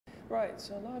Right,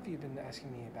 so a lot of you have been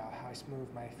asking me about how I smooth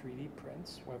my 3D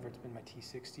prints, whether it's been my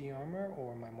T60 armor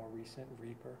or my more recent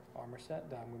Reaper armor set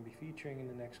that I'm going to be featuring in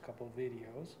the next couple of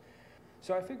videos.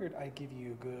 So I figured I'd give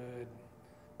you a good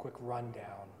quick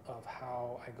rundown of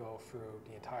how I go through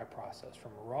the entire process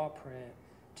from raw print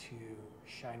to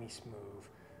shiny smooth,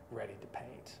 ready to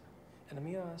paint. And to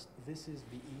be honest, this is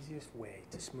the easiest way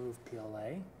to smooth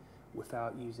PLA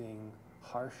without using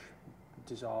harsh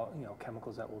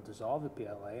chemicals that will dissolve the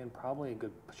PLA and probably a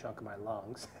good chunk of my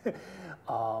lungs,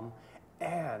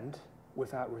 and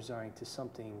without resorting to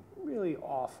something really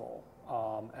awful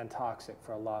and toxic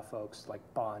for a lot of folks like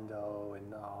Bondo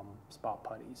and spot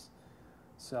putties.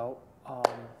 So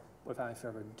without any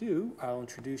further ado, I'll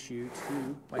introduce you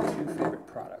to my two favorite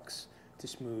products to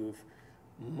smooth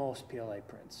most PLA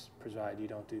prints, provided you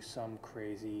don't do some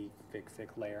crazy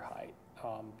thick layer height.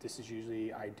 This is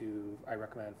usually I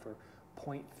recommend for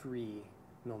 0.3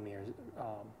 millimeters,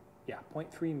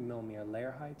 0.3 millimeter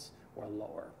layer heights or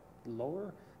lower.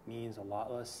 Lower means a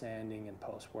lot less sanding and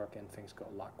post work and things go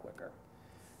a lot quicker.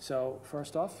 So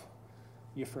first off,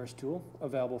 your first tool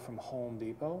available from Home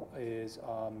Depot is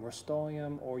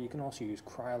Rust-Oleum, or you can also use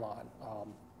Krylon,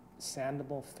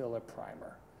 sandable filler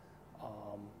primer.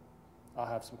 I'll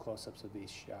have some close-ups of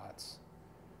these shots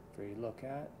for you to look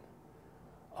at.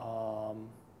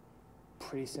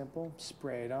 Pretty simple,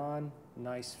 spray it on,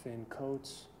 nice thin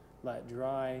coats, let it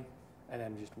dry, and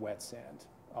then just wet sand.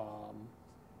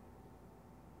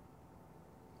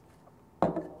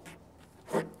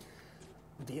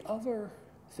 The other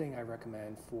thing I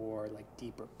recommend for like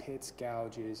deeper pits,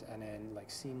 gouges, and then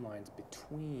like seam lines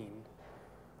between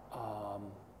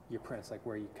your prints, like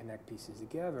where you connect pieces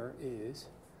together, is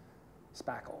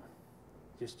spackle.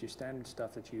 Just your standard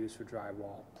stuff that you use for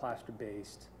drywall,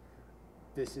 plaster-based.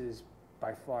 This is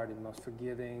by far the most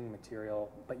forgiving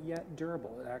material, but yet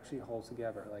durable. It actually holds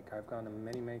together. Like I've gone to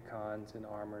many cons and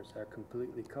armors that are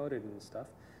completely coated and stuff.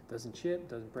 Doesn't chip,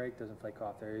 doesn't break, doesn't flake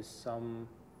off. There's some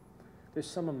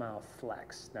amount of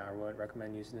flex. Now I wouldn't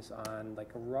recommend using this on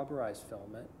like a rubberized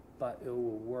filament, but it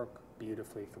will work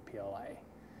beautifully for PLA.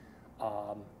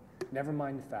 Never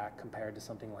mind the fact, compared to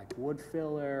something like wood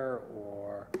filler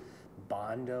or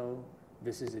Bondo,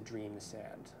 this is a dream to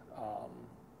sand.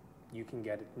 You can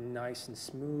get it nice and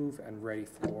smooth and ready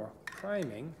for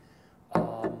priming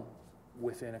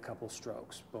within a couple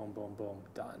strokes. Boom, boom, boom,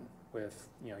 done with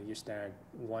your standard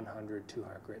 100,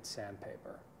 200 grit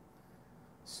sandpaper.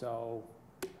 So,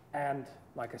 and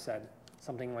like I said,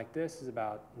 something like this is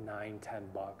about $9,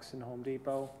 $10 in Home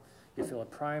Depot. Your filler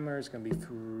primer is going to be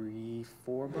 $3,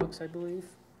 $4, I believe,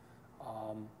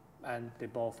 and they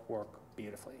both work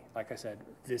beautifully. Like I said,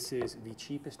 this is the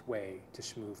cheapest way to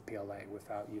smooth PLA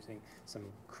without using some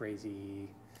crazy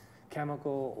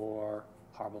chemical or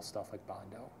horrible stuff like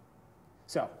Bondo.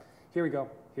 So here we go.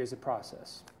 Here's the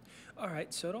process.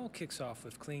 Alright, so it all kicks off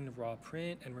with cleaning the raw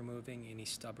print and removing any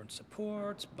stubborn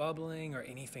supports, bubbling, or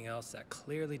anything else that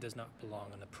clearly does not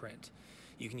belong on the print.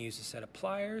 You can use a set of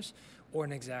pliers or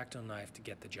an X-Acto knife to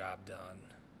get the job done.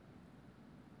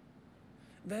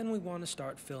 Then we want to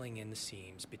start filling in the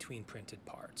seams between printed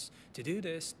parts. To do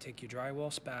this, take your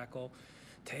drywall spackle,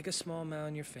 take a small amount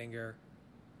on your finger,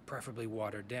 preferably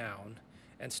watered down,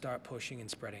 and start pushing and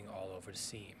spreading all over the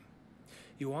seam.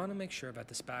 You want to make sure that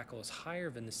the spackle is higher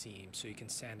than the seam so you can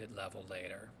sand it level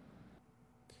later.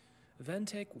 Then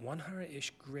take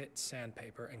 100-ish grit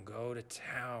sandpaper and go to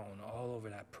town all over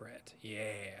that print.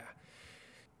 Yeah!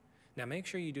 Now make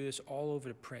sure you do this all over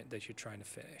the print that you're trying to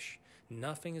finish.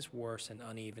 Nothing is worse than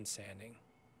uneven sanding,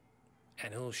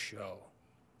 and it'll show.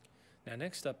 Now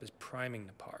next up is priming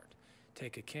the part.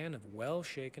 Take a can of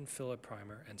well-shaken filler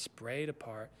primer and spray the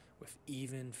part with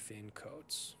even, thin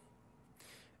coats.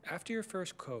 After your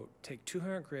first coat, take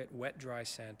 200 grit wet dry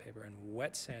sandpaper and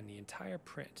wet sand the entire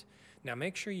print. Now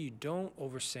make sure you don't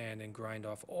oversand and grind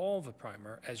off all the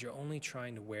primer, as you're only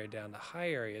trying to wear down the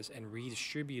high areas and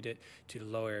redistribute it to the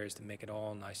low areas to make it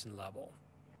all nice and level.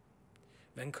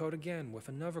 Then coat again with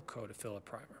another coat of filler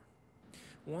primer.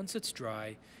 Once it's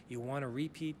dry, you want to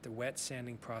repeat the wet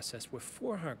sanding process with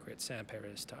 400 grit sandpaper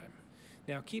this time.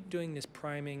 Now keep doing this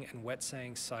priming and wet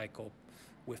sanding cycle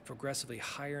with progressively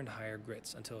higher and higher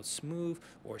grits until it's smooth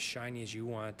or as shiny as you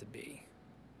want it to be.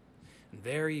 And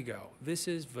there you go. This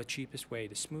is the cheapest way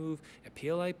to smooth a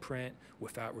PLA print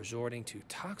without resorting to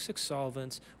toxic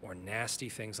solvents or nasty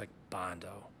things like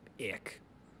Bondo. Ick.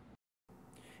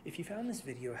 If you found this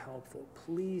video helpful,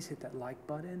 please hit that like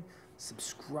button,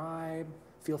 subscribe,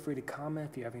 feel free to comment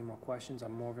if you have any more questions.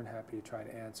 I'm more than happy to try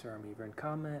to answer them either in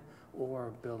comment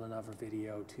or build another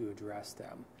video to address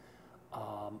them.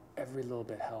 Every little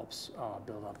bit helps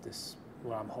build up this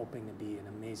what I'm hoping to be an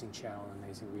amazing channel, an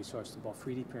amazing resource to both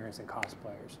 3D printers and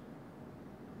cosplayers.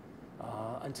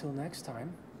 Until next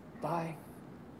time, bye.